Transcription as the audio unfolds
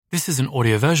This is an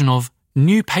audio version of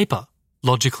New Paper,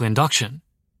 Logical Induction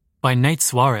by Nate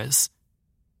Soares,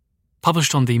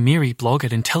 published on the MIRI blog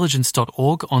at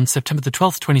intelligence.org on September the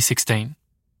 12th, 2016.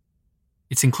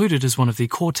 It's included as one of the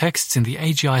core texts in the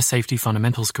AGI Safety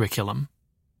Fundamentals curriculum.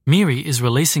 MIRI is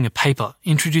releasing a paper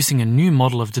introducing a new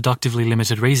model of deductively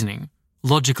limited reasoning,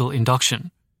 logical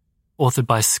induction, authored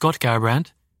by Scott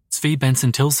Garabrandt, Zvi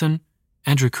Benson-Tilson,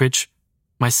 Andrew Critch,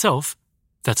 myself,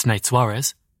 that's Nate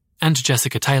Soares, and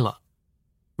Jessica Taylor.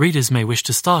 Readers may wish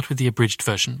to start with the abridged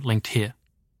version linked here.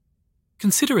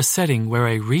 Consider a setting where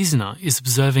a reasoner is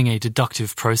observing a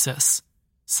deductive process,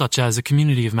 such as a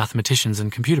community of mathematicians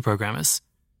and computer programmers,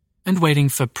 and waiting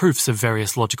for proofs of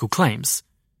various logical claims,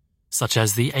 such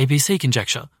as the ABC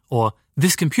conjecture or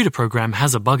this computer program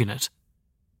has a bug in it,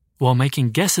 while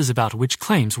making guesses about which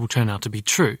claims will turn out to be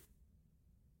true.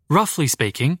 Roughly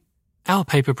speaking, our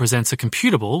paper presents a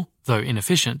computable, though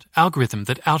inefficient, algorithm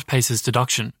that outpaces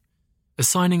deduction,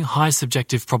 assigning high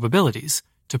subjective probabilities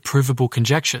to provable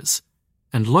conjectures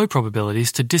and low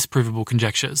probabilities to disprovable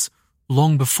conjectures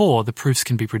long before the proofs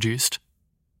can be produced.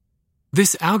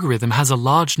 This algorithm has a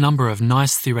large number of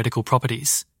nice theoretical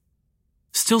properties.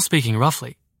 Still speaking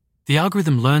roughly, the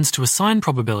algorithm learns to assign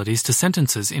probabilities to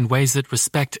sentences in ways that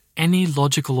respect any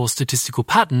logical or statistical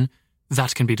pattern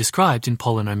that can be described in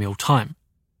polynomial time.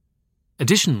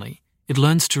 Additionally, it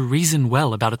learns to reason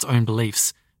well about its own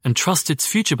beliefs and trust its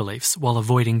future beliefs while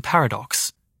avoiding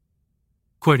paradox.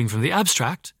 Quoting from the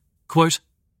abstract, quote,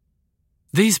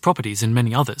 "These properties and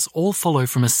many others all follow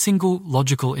from a single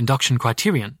logical induction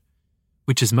criterion,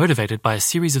 which is motivated by a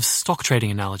series of stock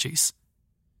trading analogies.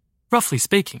 Roughly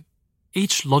speaking,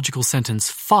 each logical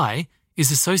sentence phi is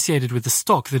associated with a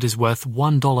stock that is worth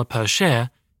 $1 per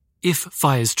share if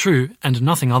phi is true and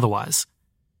nothing otherwise,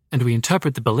 and we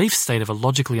interpret the belief state of a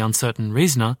logically uncertain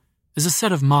reasoner as a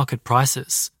set of market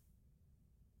prices.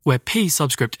 Where p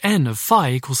subscript n of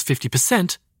phi equals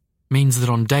 50% means that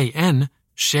on day n,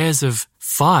 shares of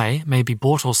phi may be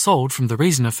bought or sold from the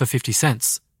reasoner for 50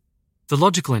 cents. The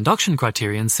logical induction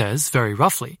criterion says, very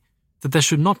roughly, that there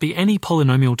should not be any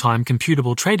polynomial time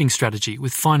computable trading strategy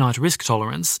with finite risk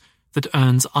tolerance that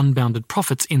earns unbounded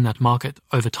profits in that market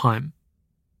over time."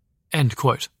 End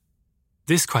quote.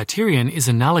 This criterion is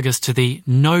analogous to the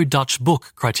no Dutch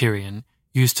book criterion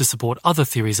used to support other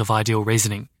theories of ideal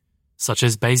reasoning, such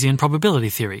as Bayesian probability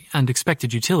theory and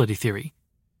expected utility theory.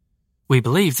 We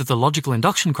believe that the logical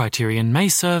induction criterion may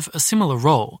serve a similar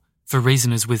role for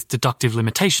reasoners with deductive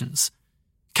limitations,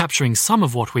 capturing some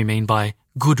of what we mean by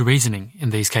good reasoning in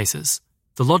these cases.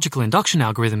 The logical induction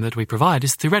algorithm that we provide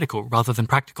is theoretical rather than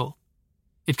practical.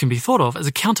 It can be thought of as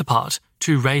a counterpart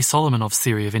to Ray Solomonov's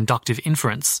theory of inductive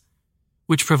inference,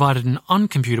 which provided an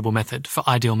uncomputable method for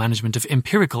ideal management of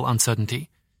empirical uncertainty,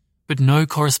 but no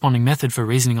corresponding method for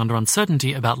reasoning under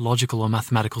uncertainty about logical or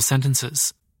mathematical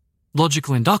sentences.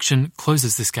 Logical induction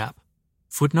closes this gap.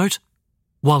 Footnote: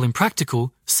 while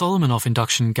impractical, Solomonov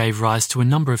induction gave rise to a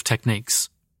number of techniques,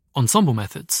 ensemble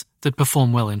methods, that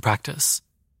perform well in practice.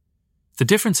 The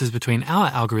differences between our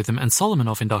algorithm and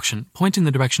Solomonov induction point in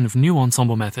the direction of new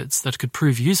ensemble methods that could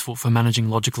prove useful for managing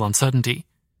logical uncertainty,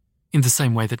 in the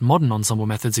same way that modern ensemble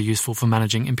methods are useful for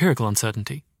managing empirical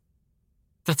uncertainty.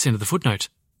 That's the end of the footnote.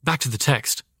 Back to the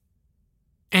text.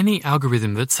 Any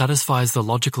algorithm that satisfies the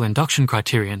logical induction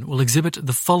criterion will exhibit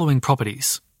the following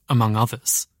properties, among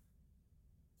others.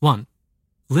 1.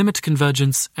 Limit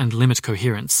convergence and limit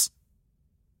coherence.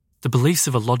 The beliefs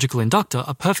of a logical inductor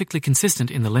are perfectly consistent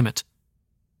in the limit.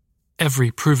 Every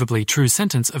provably true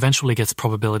sentence eventually gets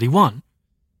probability 1.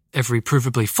 Every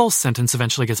provably false sentence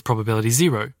eventually gets probability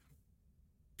 0.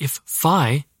 If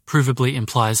phi provably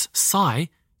implies psi,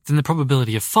 then the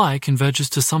probability of phi converges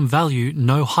to some value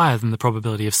no higher than the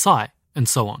probability of psi, and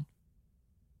so on.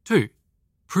 2.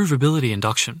 Provability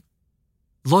induction.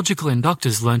 Logical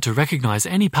inductors learn to recognize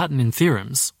any pattern in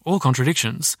theorems, or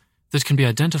contradictions, that can be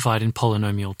identified in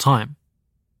polynomial time.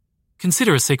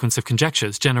 Consider a sequence of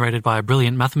conjectures generated by a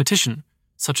brilliant mathematician,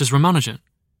 such as Ramanujan,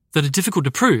 that are difficult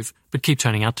to prove but keep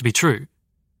turning out to be true.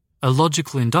 A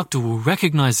logical inductor will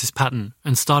recognize this pattern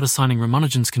and start assigning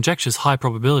Ramanujan's conjectures high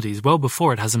probabilities well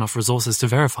before it has enough resources to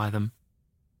verify them.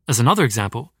 As another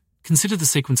example, consider the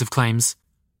sequence of claims,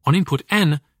 on input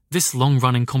n, this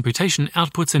long-running computation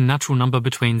outputs a natural number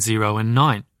between 0 and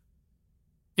 9.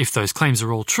 If those claims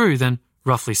are all true, then,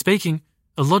 roughly speaking,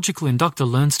 a logical inductor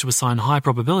learns to assign high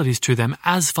probabilities to them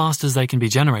as fast as they can be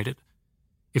generated.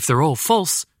 If they're all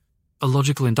false, a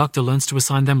logical inductor learns to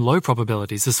assign them low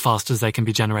probabilities as fast as they can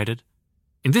be generated.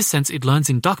 In this sense, it learns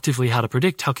inductively how to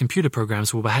predict how computer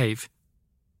programs will behave.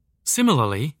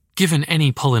 Similarly, given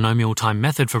any polynomial time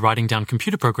method for writing down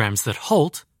computer programs that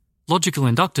halt, logical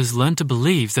inductors learn to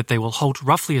believe that they will halt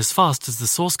roughly as fast as the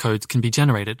source codes can be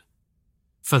generated.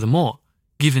 Furthermore,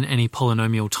 given any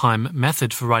polynomial time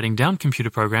method for writing down computer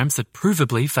programs that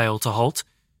provably fail to halt,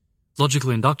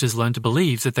 logical inductors learn to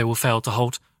believe that they will fail to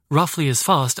halt roughly as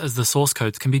fast as the source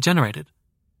codes can be generated.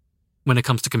 When it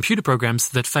comes to computer programs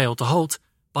that fail to halt,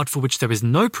 but for which there is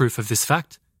no proof of this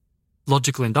fact,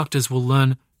 logical inductors will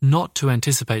learn not to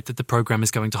anticipate that the program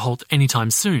is going to halt anytime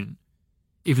soon,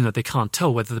 even though they can't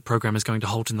tell whether the program is going to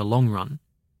halt in the long run.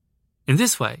 In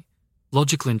this way,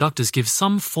 logical inductors give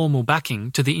some formal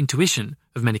backing to the intuition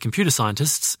of many computer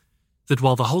scientists that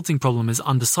while the halting problem is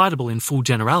undecidable in full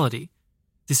generality,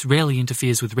 this rarely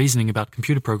interferes with reasoning about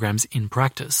computer programs in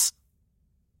practice.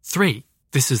 3.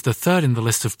 This is the third in the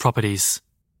list of properties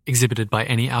exhibited by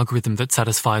any algorithm that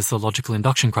satisfies the logical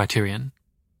induction criterion: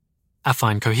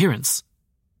 affine coherence.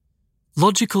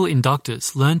 Logical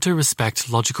inductors learn to respect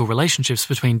logical relationships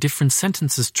between different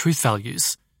sentences' truth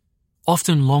values,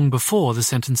 often long before the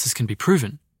sentences can be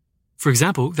proven. For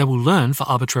example, they will learn for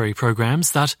arbitrary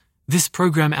programs that this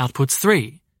program outputs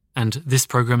 3 and this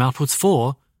program outputs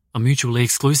 4 are mutually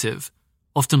exclusive,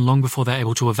 often long before they're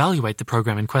able to evaluate the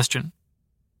program in question.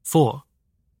 4.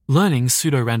 Learning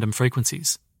pseudo-random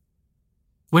frequencies.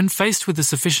 When faced with a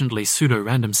sufficiently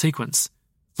pseudo-random sequence,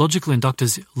 logical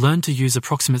inductors learn to use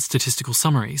approximate statistical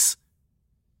summaries.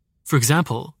 For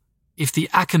example, if the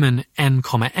Ackermann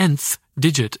n,nth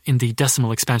digit in the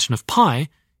decimal expansion of pi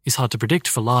is hard to predict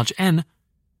for large n,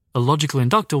 a logical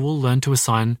inductor will learn to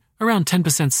assign around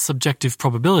 10% subjective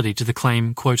probability to the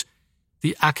claim, quote,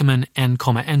 the Ackermann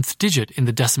n,nth digit in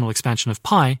the decimal expansion of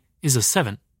pi is a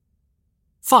 7.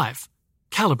 5.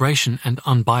 Calibration and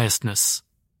unbiasedness.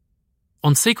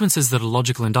 On sequences that a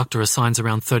logical inductor assigns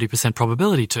around 30%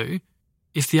 probability to,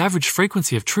 if the average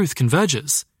frequency of truth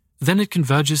converges, then it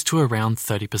converges to around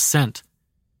 30%.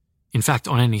 In fact,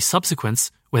 on any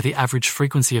subsequence where the average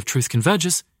frequency of truth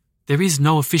converges, there is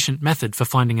no efficient method for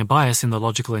finding a bias in the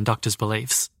logical inductor's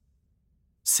beliefs.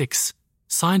 6.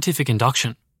 Scientific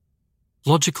induction.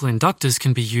 Logical inductors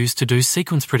can be used to do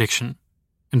sequence prediction,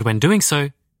 and when doing so,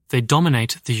 they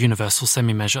dominate the universal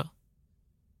semi-measure.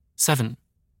 7.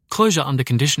 Closure under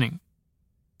conditioning.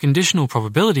 Conditional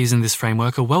probabilities in this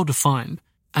framework are well defined,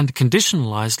 and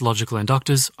conditionalized logical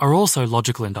inductors are also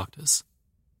logical inductors.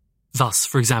 Thus,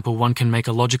 for example, one can make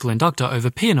a logical inductor over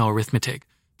P&O arithmetic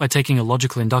by taking a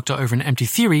logical inductor over an empty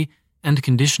theory and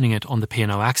conditioning it on the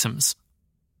P&O axioms.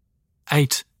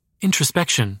 8.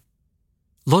 Introspection.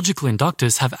 Logical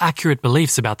inductors have accurate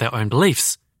beliefs about their own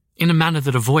beliefs, in a manner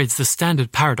that avoids the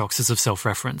standard paradoxes of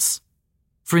self-reference.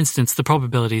 For instance, the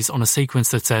probabilities on a sequence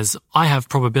that says, I have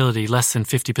probability less than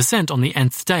 50% on the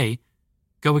nth day,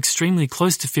 go extremely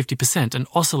close to 50% and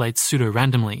oscillate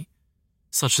pseudo-randomly,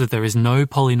 such that there is no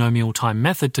polynomial time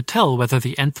method to tell whether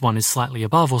the nth one is slightly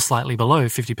above or slightly below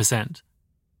 50%.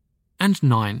 And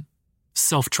 9.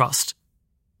 Self-trust.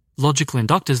 Logical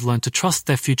inductors learn to trust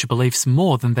their future beliefs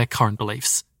more than their current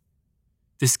beliefs.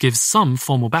 This gives some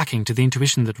formal backing to the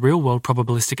intuition that real-world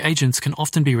probabilistic agents can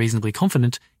often be reasonably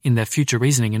confident in their future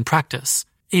reasoning in practice,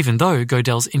 even though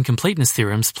Gödel's incompleteness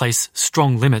theorems place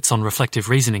strong limits on reflective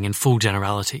reasoning in full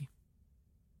generality.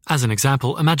 As an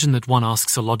example, imagine that one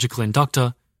asks a logical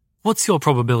inductor, what's your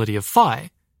probability of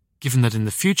phi, given that in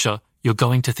the future you're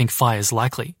going to think phi is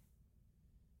likely?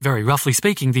 Very roughly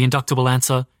speaking, the inductor will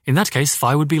answer, in that case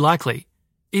phi would be likely,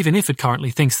 even if it currently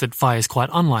thinks that phi is quite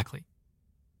unlikely.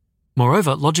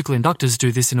 Moreover, logical inductors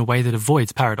do this in a way that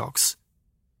avoids paradox.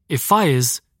 If phi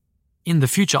is, in the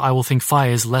future I will think phi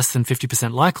is less than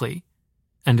 50% likely,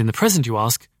 and in the present you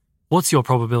ask, what's your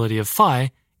probability of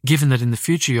phi, given that in the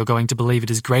future you're going to believe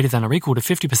it is greater than or equal to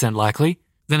 50% likely,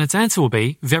 then its answer will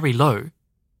be very low.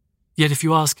 Yet if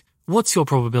you ask, what's your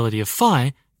probability of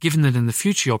phi, given that in the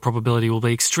future your probability will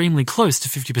be extremely close to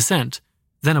 50%,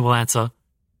 then it will answer,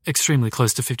 extremely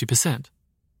close to 50%.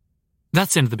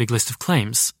 That's the end of the big list of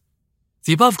claims.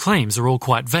 The above claims are all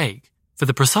quite vague. For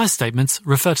the precise statements,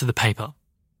 refer to the paper.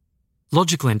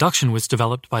 Logical induction was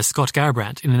developed by Scott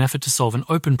Garrabrant in an effort to solve an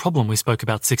open problem we spoke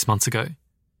about 6 months ago.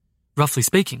 Roughly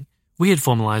speaking, we had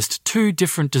formalized 2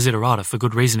 different desiderata for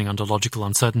good reasoning under logical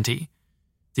uncertainty: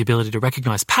 the ability to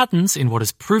recognize patterns in what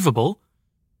is provable,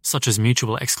 such as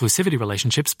mutual exclusivity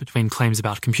relationships between claims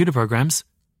about computer programs,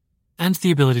 and the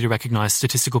ability to recognize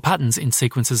statistical patterns in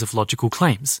sequences of logical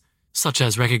claims, such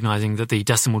as recognizing that the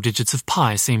decimal digits of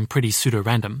pi seem pretty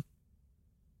pseudo-random.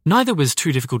 Neither was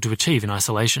too difficult to achieve in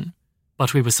isolation,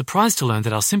 but we were surprised to learn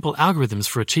that our simple algorithms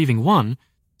for achieving one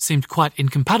seemed quite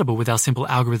incompatible with our simple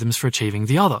algorithms for achieving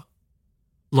the other.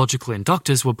 Logical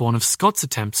inductors were born of Scott's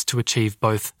attempts to achieve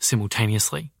both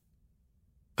simultaneously.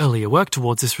 Earlier work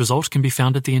towards this result can be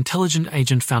found at the Intelligent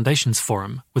Agent Foundations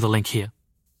Forum, with a link here.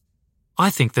 I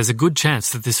think there's a good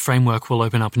chance that this framework will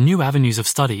open up new avenues of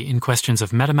study in questions of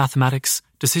metamathematics,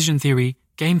 decision theory,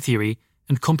 game theory,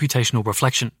 and computational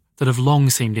reflection that have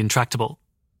long seemed intractable.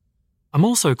 I'm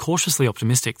also cautiously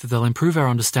optimistic that they'll improve our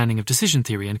understanding of decision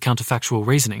theory and counterfactual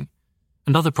reasoning,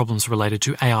 and other problems related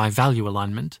to AI value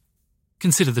alignment.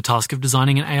 Consider the task of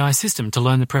designing an AI system to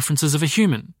learn the preferences of a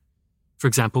human. For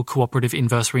example, cooperative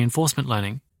inverse reinforcement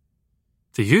learning.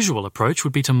 The usual approach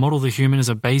would be to model the human as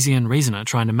a Bayesian reasoner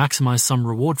trying to maximize some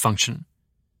reward function.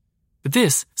 But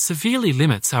this severely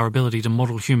limits our ability to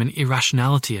model human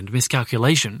irrationality and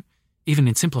miscalculation, even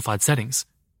in simplified settings.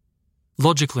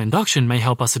 Logical induction may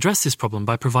help us address this problem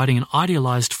by providing an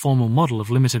idealized formal model of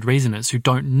limited reasoners who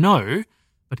don't know,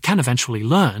 but can eventually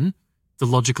learn, the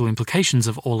logical implications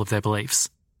of all of their beliefs.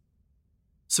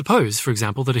 Suppose, for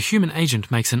example, that a human agent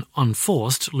makes an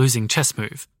unforced losing chess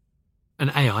move.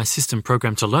 An AI system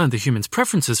programmed to learn the human's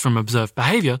preferences from observed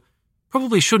behavior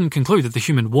probably shouldn't conclude that the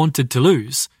human wanted to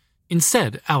lose.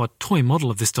 Instead, our toy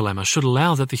model of this dilemma should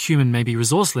allow that the human may be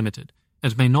resource limited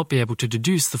and may not be able to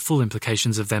deduce the full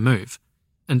implications of their move.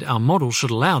 And our model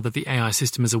should allow that the AI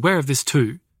system is aware of this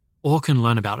too, or can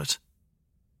learn about it.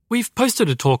 We've posted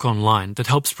a talk online that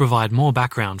helps provide more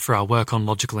background for our work on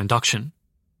logical induction.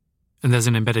 And there's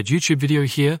an embedded YouTube video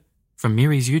here from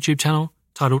Miri's YouTube channel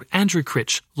titled Andrew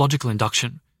Critch, Logical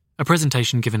Induction, a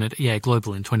presentation given at EA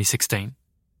Global in 2016.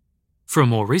 For a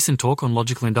more recent talk on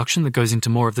logical induction that goes into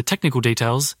more of the technical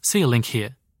details, see a link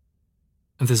here.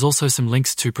 And there's also some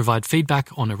links to provide feedback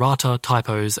on errata,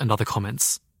 typos, and other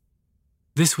comments.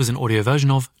 This was an audio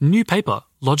version of New Paper,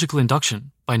 Logical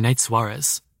Induction by Nate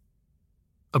Soares,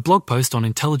 a blog post on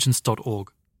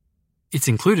intelligence.org. It's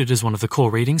included as one of the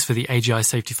core readings for the AGI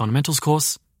Safety Fundamentals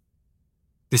course.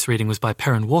 This reading was by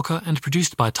Perrin Walker and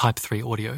produced by Type 3 Audio.